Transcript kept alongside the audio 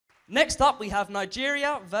Next up, we have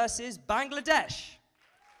Nigeria versus Bangladesh.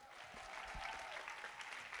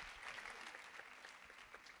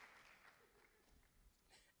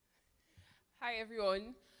 Hi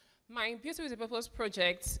everyone. My Beauty with a Purpose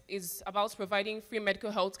project is about providing free medical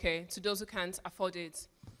health care to those who can't afford it.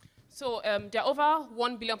 So there are over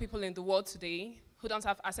 1 billion people in the world today who don't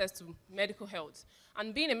have access to medical health.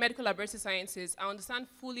 And being a medical laboratory scientist, I understand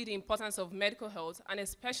fully the importance of medical health, and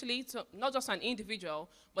especially to, not just an individual,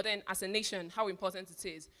 but then as a nation, how important it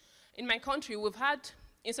is. In my country, we've had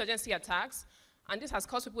insurgency attacks, and this has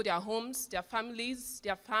cost people their homes, their families,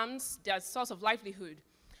 their farms, their source of livelihood.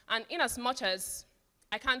 And in as much as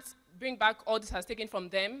I can't bring back all this has taken from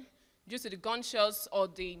them due to the gunshots or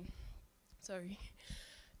due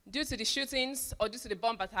to the shootings or due to the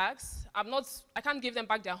bomb attacks, I can't give them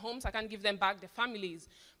back their homes, I can't give them back their families.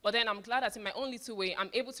 But then I'm glad that in my own little way, I'm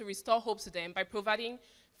able to restore hope to them by providing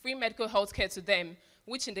free medical health care to them,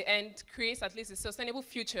 which in the end creates at least a sustainable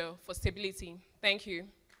future for stability. Thank you.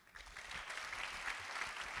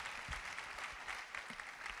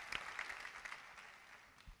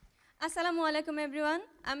 Assalamu alaikum everyone.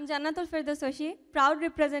 I'm Jannatul Firdausi, proud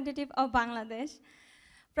representative of Bangladesh.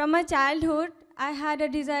 From my childhood, I had a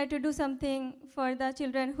desire to do something for the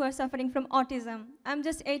children who are suffering from autism. I'm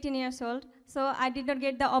just 18 years old, so I did not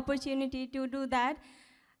get the opportunity to do that.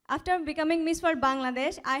 After becoming Miss World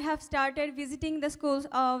Bangladesh, I have started visiting the schools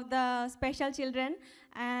of the special children,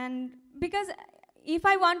 and because if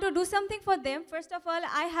I want to do something for them, first of all,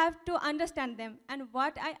 I have to understand them. And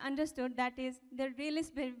what I understood, that is, they're really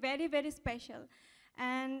very, very special.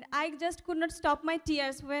 And I just could not stop my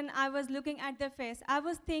tears when I was looking at their face. I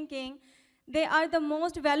was thinking they are the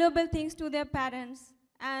most valuable things to their parents.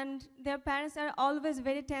 And their parents are always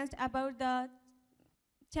very tensed about the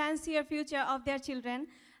chancier future of their children.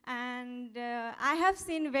 And I have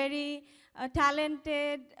seen very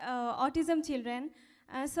talented autism children.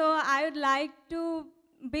 So I would like to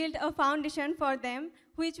build a foundation for them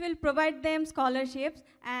which will provide them scholarships,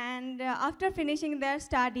 and after finishing their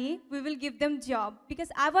study, we will give them job, because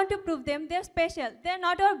I want to prove them they're special. They're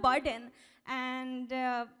not our burden, and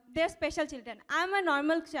they're special children. I'm a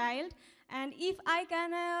normal child, and if I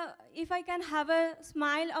can have a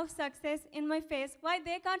smile of success in my face, why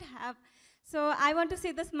they can't have? So I want to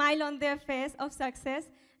see the smile on their face of success,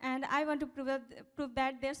 and I want to prove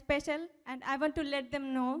that they're special, and I want to let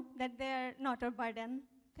them know that they're not a burden.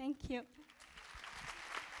 Thank you.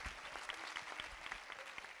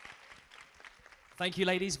 Thank you,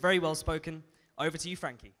 ladies. Very well spoken. Over to you,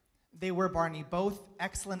 Frankie. They were, Barney, both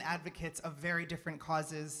excellent advocates of very different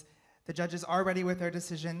causes. The judges are ready with their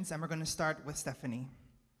decisions, and we're going to start with Stephanie.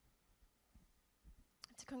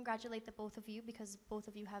 To congratulate the both of you, because both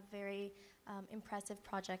of you have very impressive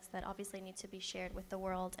projects that obviously need to be shared with the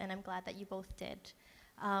world, and I'm glad that you both did.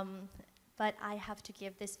 But I have to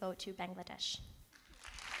give this vote to Bangladesh.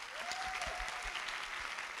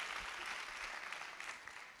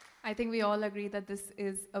 I think we all agree that this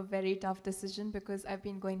is a very tough decision, because I've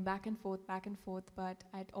been going back and forth, but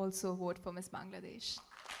I'd also vote for Miss Bangladesh.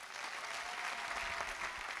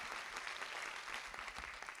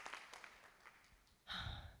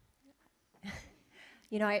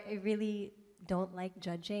 You know, I really don't like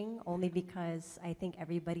judging, only because I think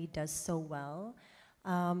everybody does so well.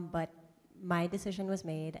 But my decision was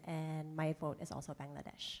made, and my vote is also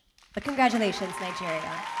Bangladesh. But congratulations,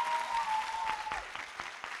 Nigeria.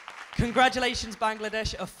 Congratulations,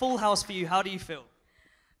 Bangladesh. A full house for you. How do you feel?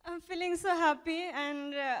 I'm feeling so happy,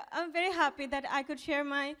 and I'm very happy that I could share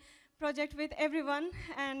my project with everyone,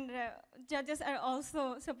 and judges are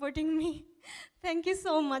also supporting me. Thank you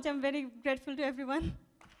so much. I'm very grateful to everyone.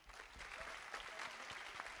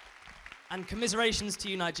 And commiserations to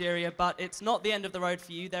you, Nigeria, but it's not the end of the road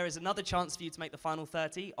for you. There is another chance for you to make the final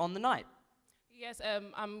 30 on the night. Yes,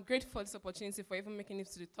 I'm grateful for this opportunity, for even making it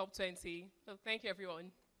to the top 20. So thank you,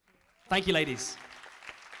 everyone. Thank you, ladies.